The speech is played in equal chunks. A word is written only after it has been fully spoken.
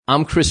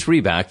I'm Chris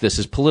Reback. This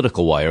is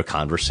Political Wire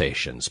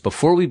Conversations.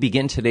 Before we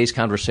begin today's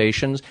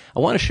conversations,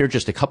 I want to share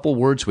just a couple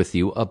words with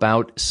you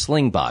about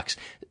Slingbox.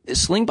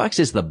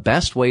 Slingbox is the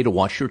best way to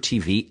watch your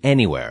TV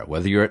anywhere,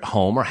 whether you're at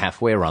home or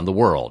halfway around the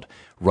world,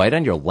 right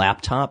on your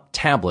laptop,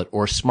 tablet,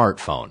 or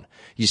smartphone.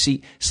 You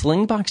see,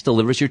 Slingbox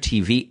delivers your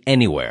TV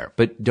anywhere,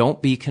 but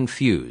don't be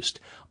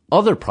confused.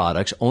 Other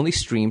products only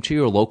stream to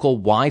your local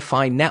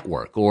Wi-Fi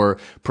network or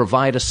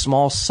provide a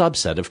small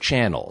subset of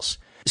channels.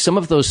 Some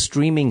of those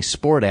streaming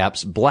sport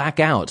apps black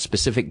out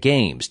specific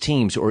games,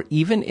 teams, or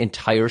even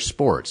entire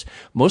sports.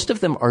 Most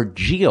of them are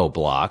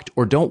geo-blocked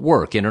or don't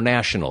work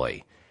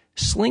internationally.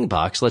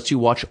 Slingbox lets you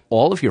watch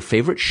all of your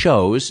favorite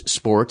shows,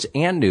 sports,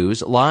 and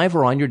news live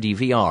or on your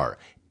DVR,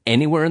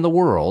 anywhere in the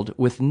world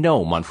with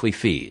no monthly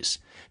fees.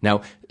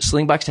 Now,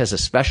 Slingbox has a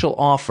special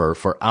offer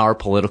for our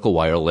Political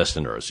Wire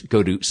listeners.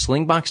 Go to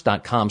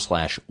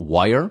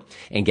slingbox.com/wire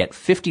and get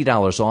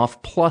 $50 off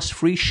plus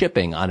free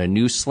shipping on a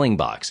new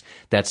Slingbox.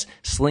 That's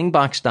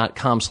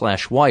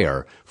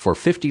slingbox.com/wire for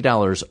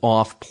 $50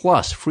 off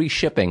plus free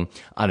shipping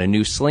on a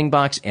new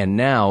Slingbox. And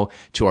now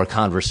to our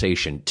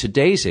conversation.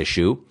 Today's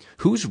issue,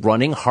 who's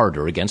running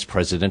harder against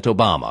President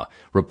Obama,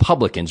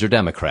 Republicans or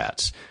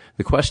Democrats?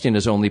 The question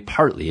is only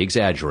partly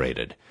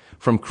exaggerated.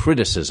 From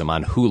criticism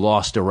on who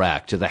lost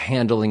Iraq to the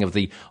handling of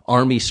the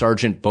Army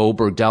Sgt. Bowe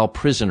Bergdahl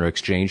prisoner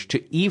exchange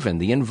to even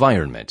the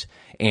environment.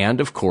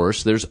 And, of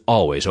course, there's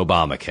always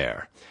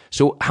Obamacare.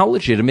 So how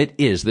legitimate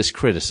is this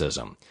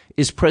criticism?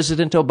 Is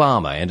President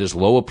Obama and his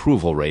low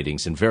approval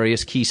ratings in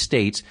various key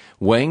states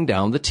weighing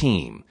down the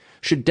team?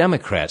 Should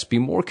Democrats be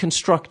more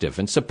constructive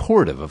and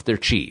supportive of their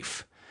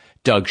chief?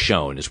 Doug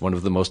Schoen is one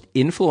of the most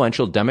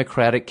influential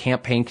Democratic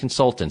campaign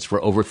consultants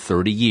for over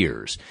 30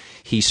 years.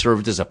 He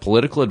served as a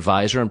political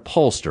advisor and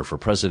pollster for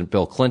President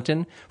Bill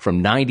Clinton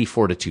from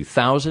 94 to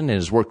 2000 and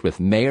has worked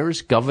with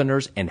mayors,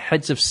 governors, and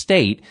heads of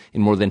state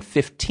in more than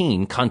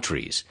 15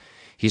 countries.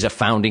 He's a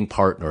founding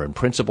partner and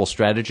principal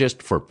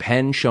strategist for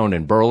Penn,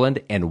 Schoen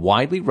Berland, and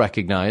widely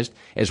recognized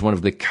as one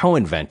of the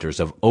co-inventors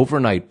of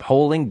overnight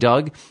polling.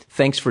 Doug,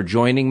 thanks for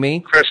joining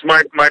me. Chris,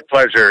 my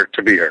pleasure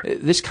to be here.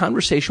 This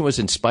conversation was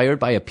inspired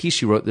by a piece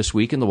you wrote this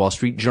week in the Wall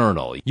Street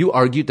Journal. You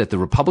argued that the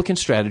Republican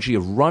strategy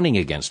of running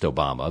against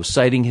Obama, of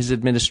citing his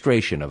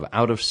administration of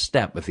out of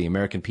step with the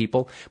American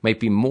people,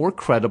 might be more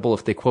credible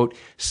if they, quote,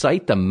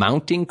 cite the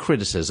mounting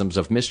criticisms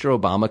of Mr.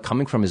 Obama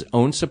coming from his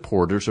own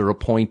supporters or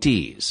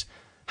appointees.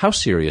 How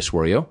serious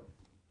were you?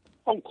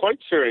 I'm quite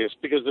serious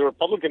because the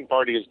Republican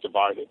Party is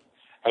divided,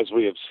 as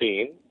we have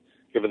seen,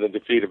 given the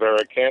defeat of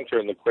Eric Cantor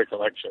in the quick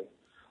election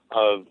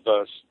of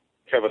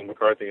Kevin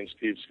McCarthy and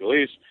Steve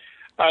Scalise.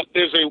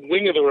 There's a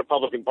wing of the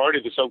Republican Party,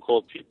 the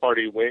so-called Tea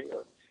Party wing,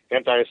 or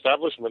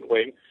anti-establishment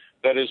wing,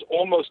 that is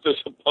almost as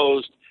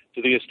opposed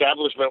to the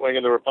establishment wing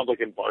of the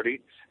Republican Party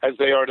as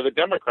they are to the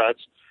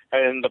Democrats,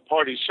 and the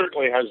party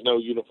certainly has no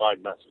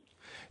unified message.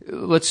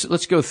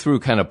 Let's go through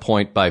kind of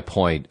point by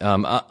point.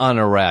 On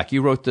Iraq,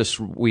 you wrote this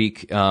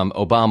week,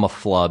 Obama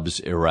flubs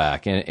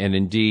Iraq, and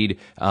indeed,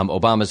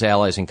 Obama's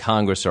allies in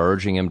Congress are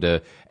urging him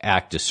to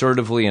act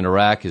assertively in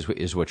Iraq,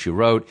 is what you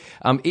wrote.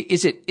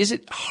 Is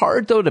it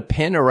hard though to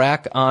pin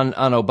Iraq on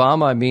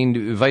Obama? I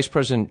mean, Vice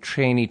President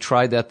Cheney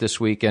tried that this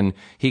week, and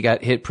he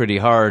got hit pretty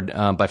hard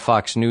by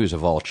Fox News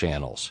of all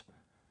channels.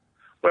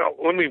 Well,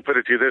 let me put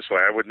it to you this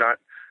way: I would not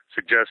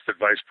suggest that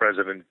Vice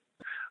President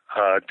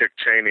Dick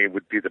Cheney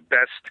would be the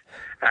best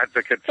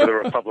advocate for the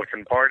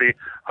Republican Party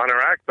on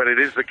Iraq, but it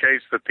is the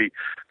case that the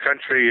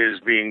country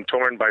is being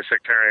torn by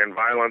sectarian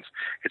violence.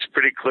 It's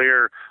pretty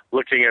clear,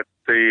 looking at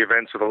the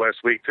events of the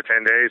last week to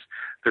 10 days,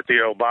 that the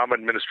Obama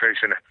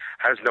administration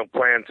has no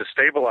plan to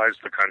stabilize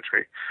the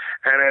country.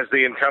 And as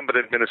the incumbent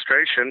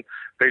administration,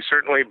 they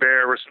certainly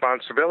bear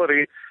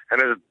responsibility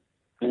and a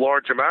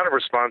large amount of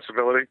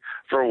responsibility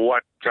for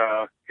what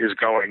is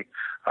going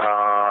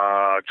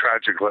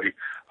tragically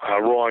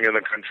wrong in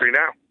the country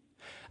now.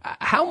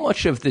 How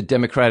much of the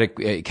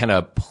Democratic kind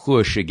of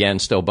push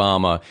against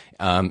Obama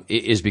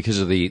is because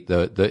of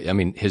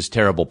his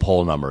terrible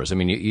poll numbers? I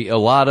mean, a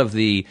lot of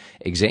the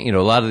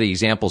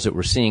examples that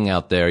we're seeing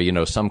out there,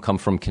 some come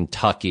from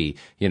Kentucky,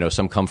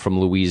 some come from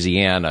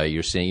Louisiana.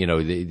 You're seeing,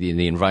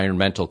 the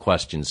environmental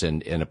questions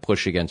and a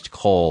push against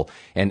coal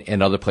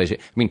and other places.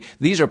 I mean,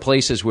 these are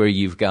places where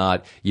you've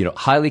got,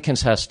 highly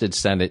contested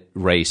Senate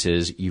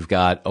races. You've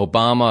got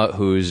Obama,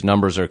 whose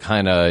numbers are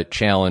kind of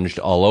challenged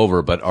all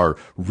over, but are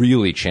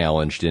really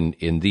challenged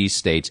in these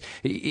states.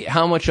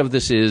 How much of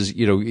this is,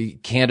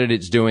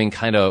 candidates doing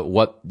kind of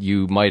what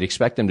you might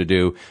expect them to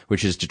do,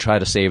 which is to try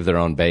to save their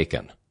own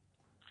bacon?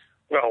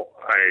 Well,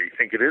 I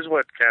think it is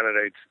what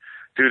candidates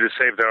do to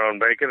save their own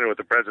bacon, and with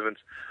the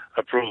president's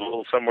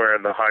approval somewhere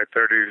in the high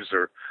 30s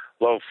or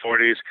low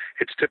 40s,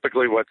 it's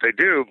typically what they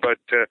do. But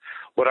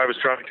what I was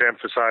trying to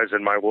emphasize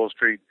in my Wall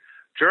Street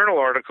Journal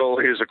article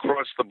is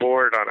across the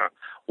board on a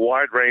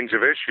wide range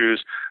of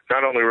issues,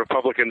 not only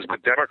Republicans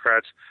but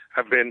Democrats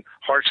have been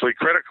harshly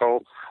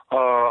critical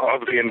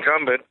of the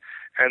incumbent,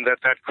 and that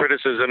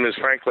criticism is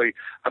frankly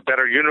a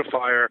better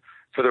unifier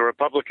for the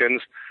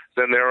Republicans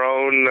than their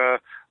own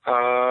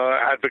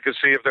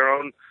advocacy of their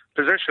own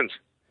positions.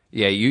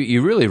 Yeah,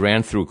 you really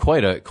ran through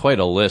quite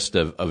a list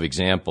of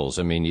examples.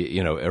 I mean,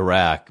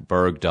 Iraq,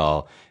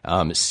 Bergdahl,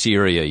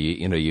 Syria.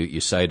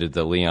 You cited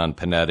the Leon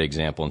Panetta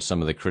example and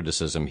some of the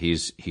criticism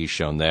he's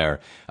shown there.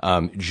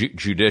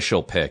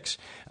 Judicial picks.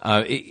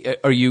 Are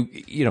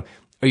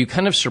you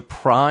kind of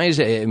surprised?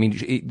 I mean,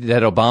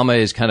 that Obama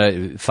is kind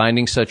of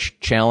finding such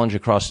challenge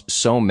across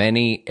so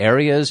many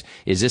areas.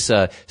 Is this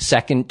a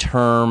second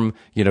term?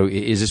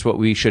 Is this what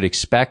we should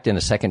expect in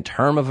a second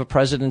term of a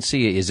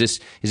presidency? Is this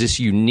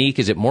unique?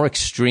 Is it more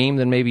extreme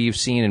than maybe you've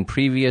seen in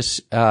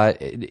previous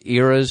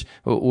eras?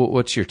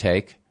 What's your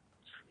take?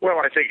 Well,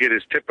 I think it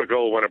is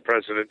typical when a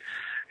president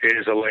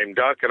is a lame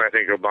duck, and I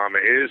think Obama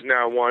is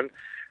now one.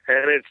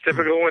 And it's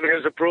typical when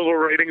his approval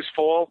ratings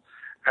fall,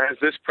 as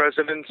this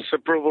president's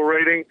approval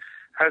rating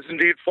has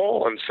indeed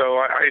fallen. So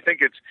I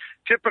think it's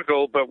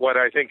typical, but what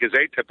I think is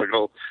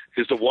atypical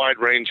is the wide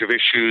range of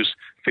issues,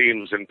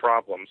 themes, and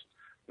problems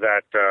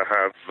that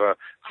have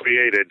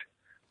created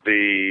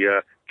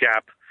the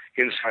gap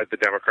inside the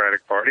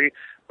Democratic Party,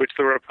 which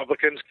the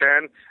Republicans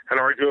can and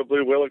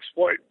arguably will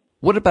exploit.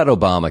 What about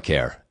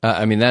Obamacare?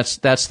 I mean, that's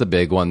the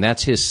big one.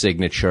 That's his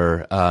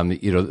signature.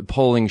 The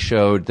polling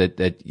showed that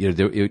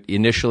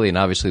initially and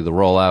obviously the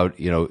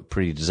rollout,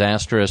 pretty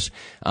disastrous.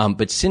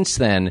 But since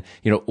then,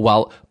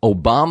 while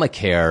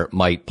Obamacare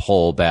might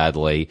poll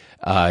badly,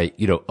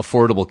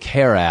 Affordable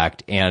Care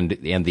Act and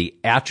the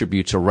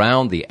attributes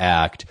around the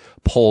act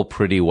poll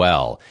pretty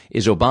well.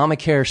 Is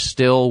Obamacare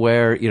still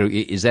where,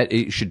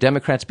 should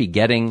Democrats be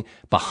getting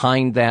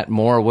behind that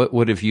more?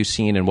 What have you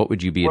seen and what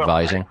would you be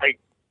advising?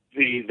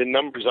 The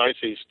numbers I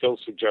see still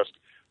suggest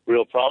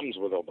real problems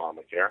with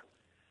Obamacare.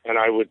 And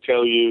I would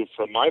tell you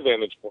from my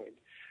vantage point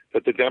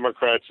that the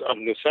Democrats of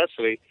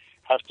necessity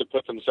have to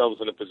put themselves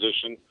in a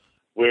position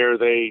where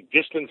they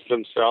distance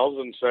themselves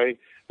and say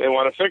they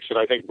want to fix it.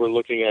 I think we're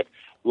looking at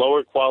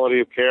lower quality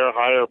of care,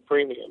 higher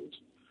premiums,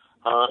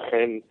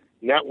 and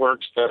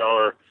networks that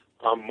are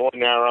more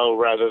narrow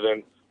rather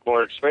than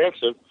more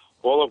expansive,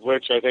 all of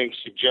which I think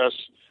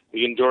suggests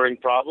the enduring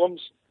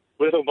problems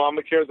with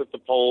Obamacare that the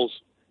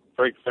polls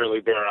very clearly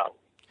bear out.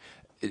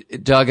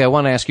 Doug, I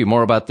want to ask you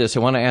more about this. I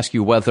want to ask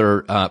you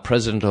whether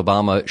President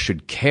Obama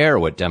should care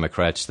what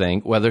Democrats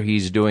think, whether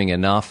he's doing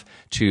enough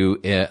to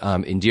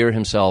endear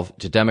himself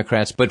to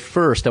Democrats. But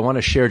first, I want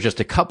to share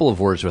just a couple of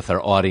words with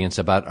our audience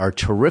about our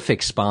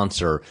terrific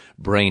sponsor,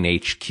 Brain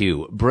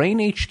HQ. Brain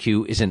HQ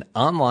is an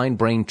online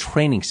brain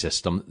training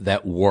system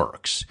that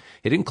works.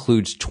 It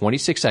includes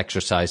 26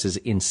 exercises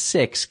in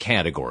 6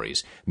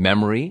 categories: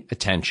 memory,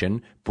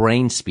 attention,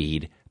 brain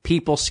speed,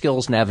 people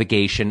skills,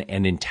 navigation,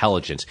 and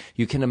intelligence.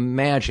 You can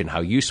imagine how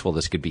useful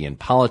this could be in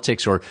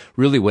politics or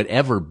really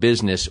whatever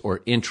business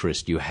or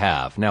interest you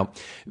have. Now,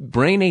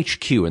 Brain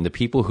HQ and the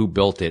people who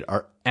built it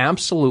are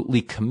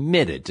absolutely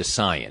committed to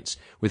science,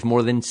 with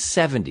more than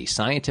 70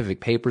 scientific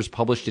papers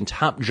published in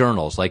top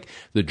journals like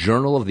the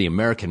Journal of the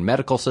American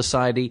Medical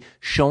Society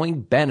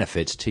showing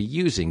benefits to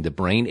using the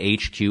Brain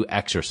HQ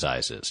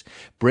exercises.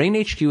 Brain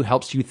HQ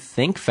helps you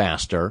think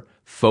faster,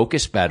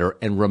 focus better,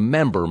 and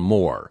remember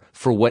more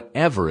for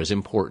whatever is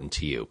important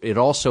to you. It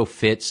also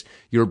fits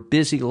your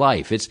busy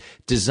life. It's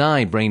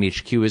designed, Brain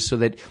HQ is, so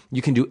that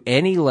you can do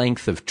any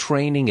length of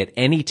training at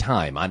any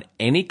time on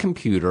any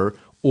computer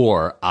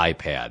or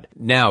iPad.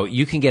 Now,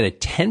 you can get a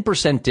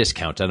 10%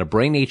 discount on a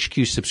Brain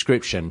HQ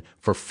subscription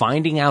for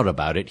finding out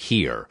about it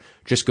here.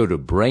 Just go to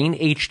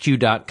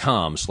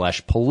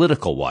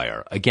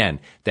brainhq.com/politicalwire. Again,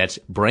 that's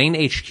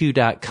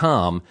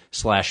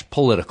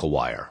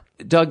brainhq.com/politicalwire.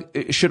 Doug,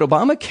 should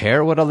Obama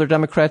care what other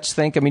Democrats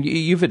think? I mean,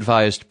 you've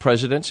advised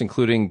presidents,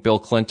 including Bill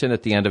Clinton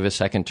at the end of his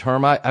second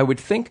term. I would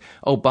think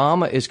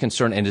Obama is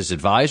concerned, and his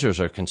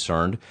advisors are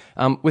concerned,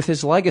 with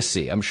his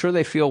legacy. I'm sure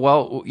they feel,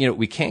 well,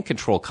 we can't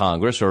control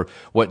Congress or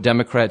what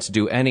Democrats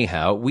do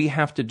anyhow. We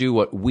have to do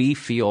what we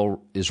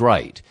feel is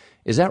right.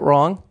 Is that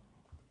wrong?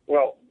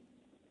 Well,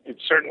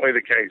 it's certainly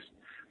the case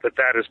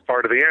that is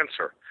part of the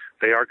answer.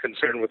 They are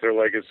concerned with their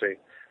legacy,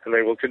 and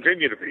they will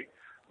continue to be.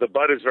 The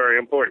but is very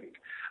important.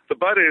 The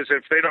but is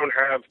if they don't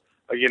have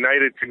a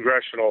united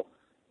congressional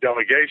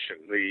delegation,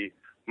 the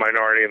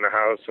minority in the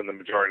House and the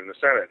majority in the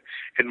Senate,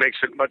 it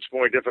makes it much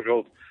more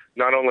difficult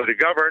not only to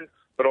govern,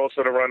 but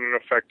also to run an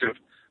effective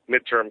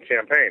midterm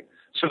campaign.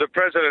 So the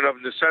president of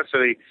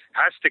necessity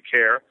has to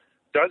care,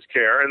 does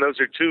care, and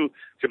those are two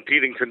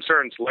competing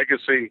concerns,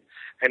 legacy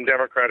and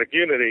democratic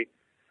unity.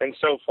 And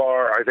so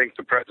far, I think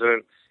the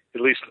president,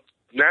 at least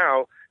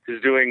now,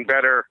 is doing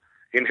better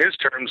in his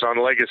terms on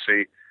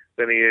legacy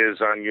than he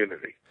is on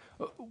unity.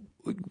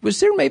 Was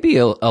there maybe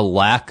a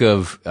lack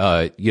of,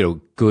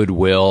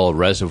 goodwill, a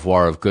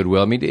reservoir of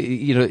goodwill? I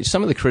mean,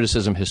 some of the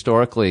criticism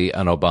historically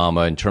on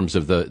Obama in terms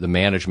of the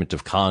management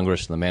of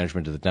Congress and the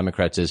management of the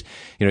Democrats is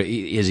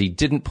he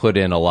didn't put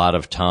in a lot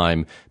of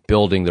time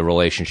building the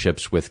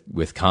relationships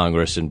with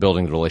Congress and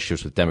building the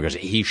relationships with Democrats.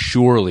 He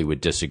surely would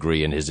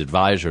disagree, and his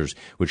advisors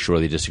would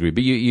surely disagree.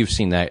 But you've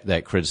seen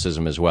that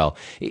criticism as well.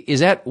 Is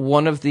that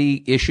one of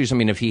the issues? I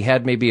mean, if he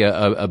had maybe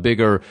a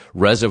bigger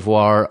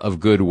reservoir of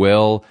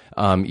goodwill,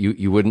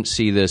 you wouldn't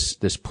see this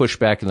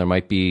pushback, and there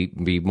might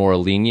be more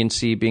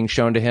leniency being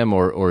shown to him,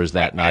 or is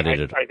that not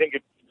it? I think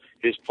if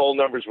his poll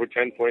numbers were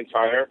 10 points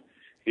higher,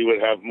 he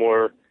would have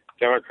more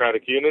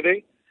Democratic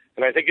unity.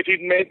 And I think if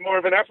he'd made more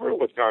of an effort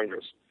with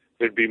Congress,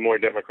 there'd be more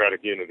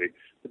Democratic unity.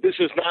 But this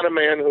is not a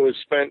man who has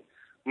spent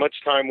much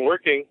time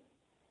working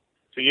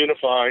to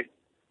unify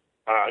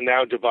a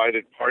now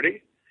divided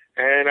party.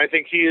 And I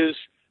think he is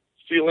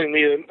feeling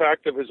the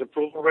impact of his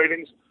approval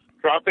ratings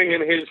dropping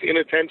and his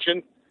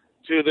inattention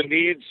to the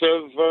needs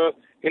of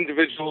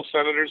individual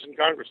senators and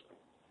congressmen.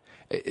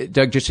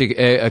 Doug, just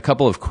a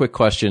couple of quick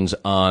questions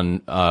on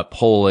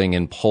polling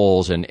and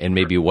polls and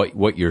maybe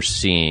what you're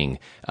seeing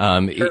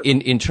Sure.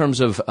 in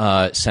terms of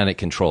Senate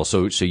control.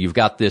 So you've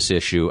got this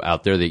issue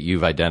out there that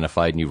you've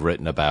identified and you've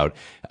written about,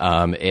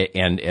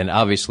 and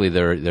obviously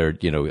there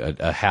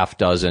a half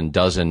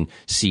dozen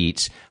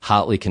seats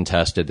hotly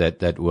contested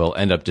that will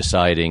end up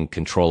deciding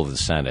control of the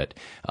Senate.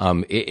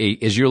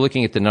 As you're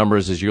looking at the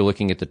numbers, as you're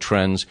looking at the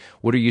trends,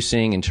 what are you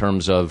seeing in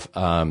terms of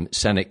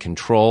Senate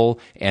control,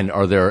 and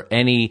are there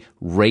any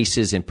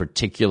races in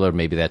particular?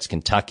 Maybe that's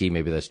Kentucky,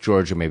 maybe that's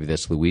Georgia, maybe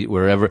that's Louisiana,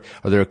 wherever.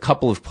 Are there a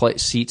couple of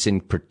seats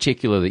in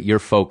particular that you're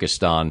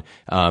focused on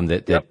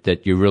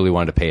that you really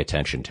want to pay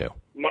attention to?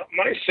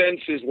 My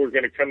sense is we're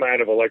going to come out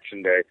of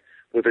Election Day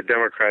with the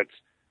Democrats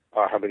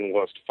having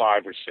lost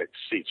 5 or 6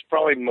 seats.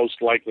 Probably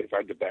most likely, if I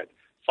had to bet,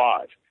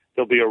 5.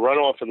 There'll be a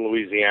runoff in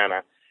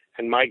Louisiana,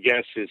 and my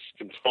guess is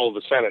control of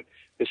the Senate.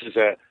 This is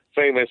a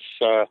famous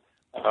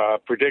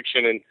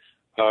prediction, and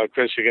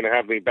Chris, you're going to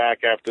have me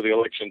back after the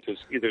election to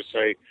either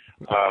say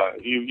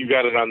you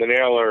got it on the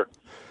nail or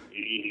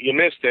you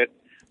missed it.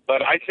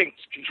 But I think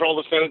control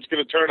of the Senate is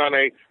going to turn on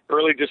a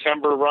early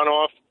December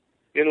runoff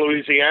in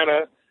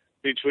Louisiana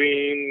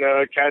between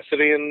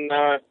Cassidy and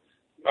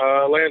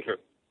Landry.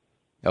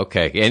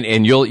 Okay,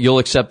 and you'll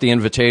accept the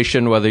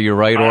invitation whether you're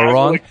right or wrong?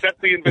 I will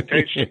accept the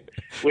invitation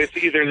with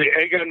either the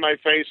egg on my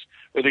face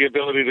or the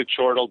ability to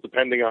chortle,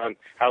 depending on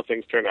how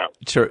things turn out.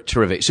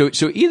 Terrific. So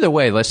either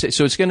way, let's say,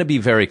 so it's going to be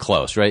very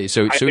close, right?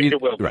 So I think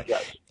it will be, right.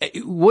 Yes.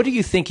 What are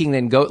you thinking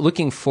then,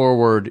 looking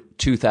forward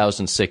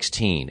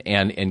 2016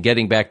 and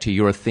getting back to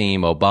your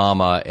theme,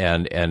 Obama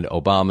and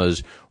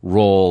Obama's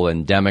role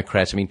and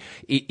Democrats? I mean,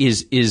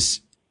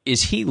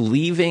 is he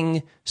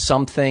leaving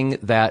something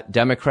that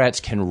Democrats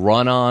can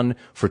run on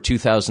for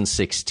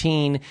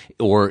 2016?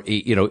 Or,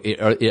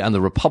 on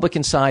the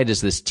Republican side,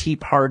 is this Tea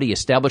Party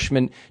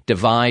establishment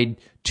divide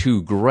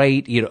too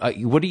great?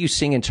 What are you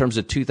seeing in terms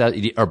of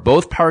are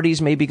both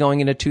parties maybe going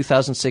into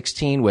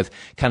 2016 with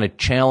kind of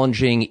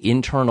challenging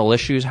internal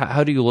issues?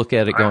 How do you look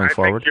at it going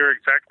forward? I think you're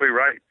exactly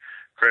right,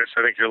 Chris.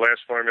 I think your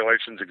last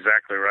formulation is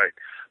exactly right.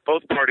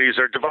 Both parties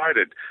are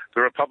divided.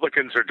 The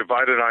Republicans are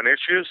divided on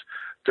issues,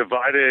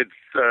 divided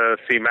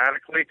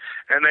thematically,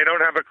 and they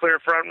don't have a clear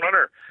front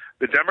runner.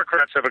 The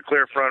Democrats have a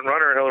clear front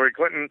runner, Hillary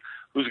Clinton,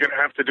 who's going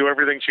to have to do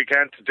everything she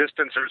can to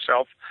distance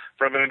herself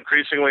from an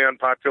increasingly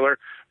unpopular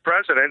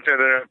president,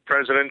 and a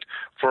president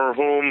for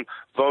whom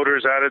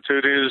voters'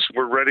 attitude is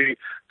we're ready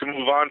to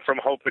move on from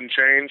hope and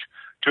change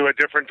to a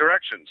different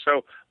direction.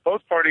 So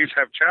both parties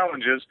have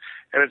challenges,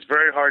 and it's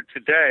very hard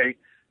today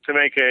to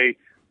make a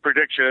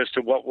prediction as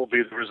to what will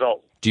be the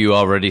result. Do you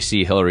already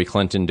see Hillary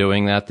Clinton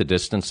doing that, the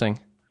distancing?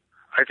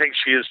 I think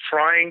she is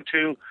trying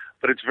to,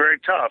 but it's very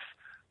tough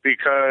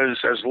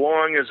because as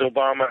long as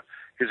Obama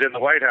is in the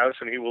White House,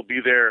 and he will be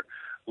there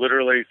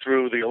literally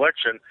through the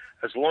election,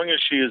 as long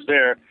as she is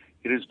there,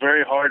 it is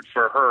very hard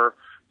for her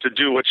to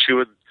do what she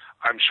would,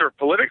 I'm sure,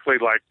 politically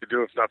like to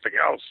do, if nothing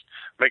else,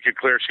 make it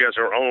clear she has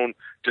her own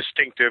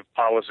distinctive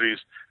policies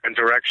and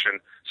direction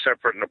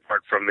separate and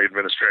apart from the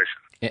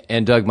administration.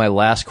 And Doug, my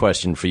last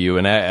question for you,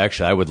 and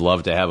I would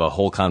love to have a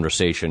whole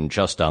conversation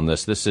just on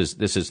this. This is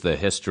the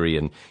history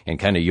and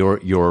kind of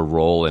your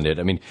role in it.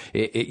 I mean,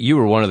 you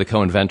were one of the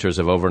co-inventors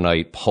of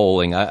overnight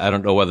polling. I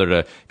don't know whether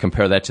to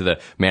compare that to the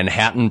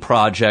Manhattan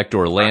Project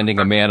or landing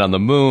a man on the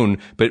moon,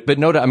 but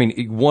note, I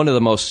mean, one of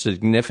the most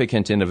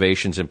significant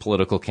innovations in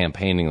political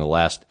campaigning in the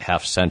last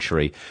half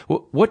century.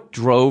 What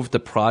drove the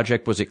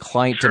project? Was it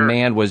client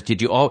demand?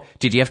 Did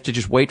you have to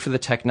just wait for the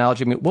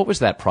technology? I mean, what was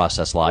that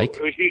process like?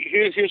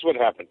 Here's what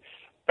happened.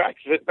 Back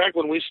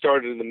when we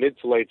started in the mid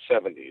to late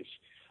 70s,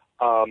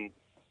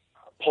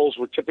 polls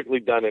were typically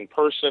done in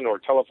person or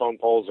telephone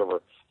polls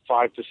over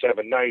 5 to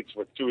 7 nights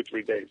with 2 or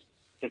 3 days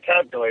to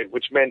tabulate,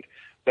 which meant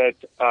that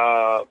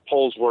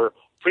polls were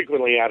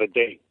frequently out of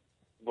date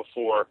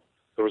before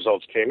the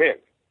results came in.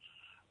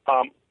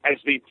 As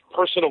the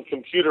personal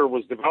computer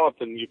was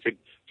developed and you could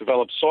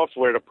develop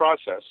software to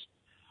process,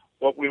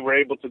 what we were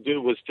able to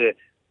do was to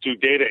do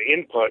data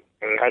input,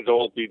 and it had to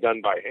all be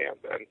done by hand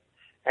then,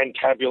 and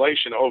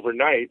tabulation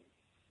overnight.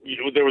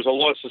 There was a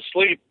loss of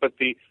sleep, but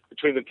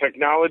between the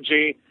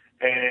technology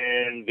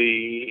and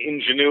the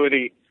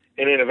ingenuity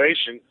and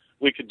innovation,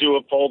 we could do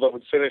a poll that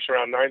would finish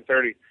around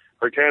 9:30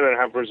 or 10 and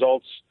have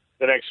results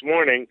the next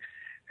morning.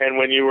 And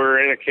when you were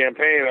in a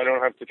campaign, I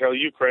don't have to tell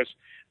you, Chris,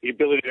 the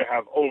ability to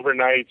have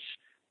overnights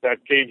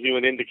that gave you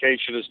an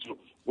indication as to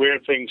where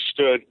things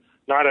stood,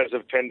 not as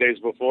of 10 days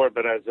before,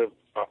 but as of,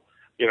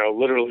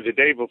 literally the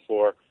day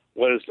before,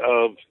 was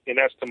of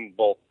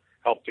inestimable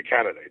help to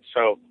candidates.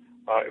 So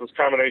it was a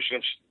combination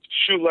of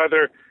shoe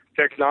leather,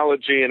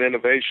 technology, and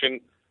innovation,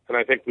 and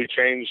I think we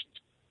changed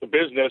the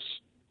business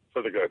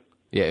for the good.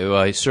 Yeah,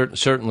 well, it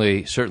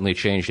certainly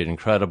changed it.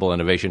 Incredible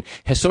innovation.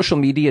 Has social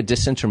media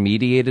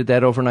disintermediated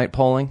that overnight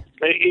polling?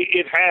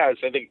 It has.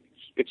 I think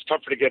it's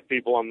tougher to get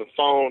people on the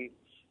phone.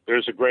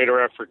 There's a greater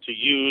effort to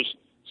use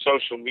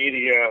social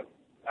media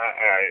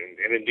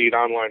and indeed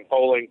online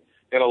polling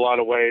in a lot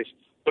of ways.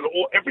 But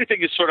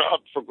everything is sort of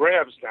up for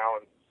grabs now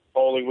in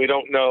polling. We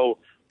don't know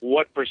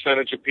what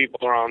percentage of people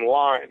are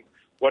online,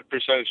 what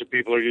percentage of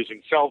people are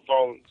using cell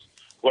phones,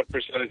 what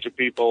percentage of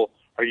people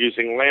are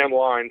using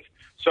landlines.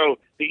 So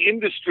the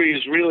industry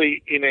is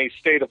really in a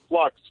state of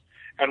flux,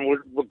 and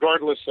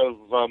regardless of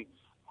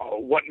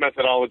what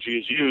methodology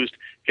is used,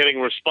 getting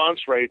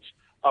response rates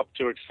up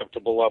to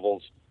acceptable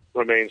levels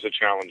remains a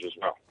challenge as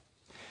well.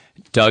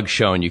 Doug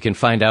Schoen. You can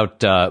find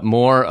out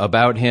more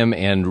about him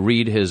and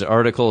read his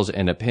articles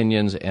and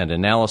opinions and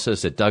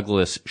analysis at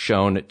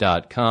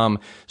DouglasSchoen.com.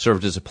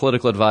 Served as a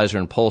political advisor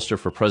and pollster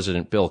for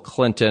President Bill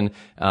Clinton,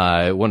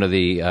 one of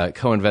the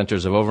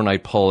co-inventors of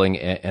overnight polling,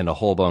 and a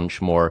whole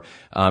bunch more.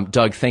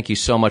 Doug, thank you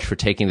so much for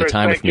taking the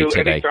time with me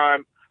today.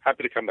 Anytime.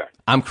 Happy to come back.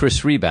 I'm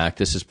Chris Reback.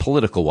 This is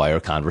Political Wire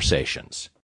Conversations.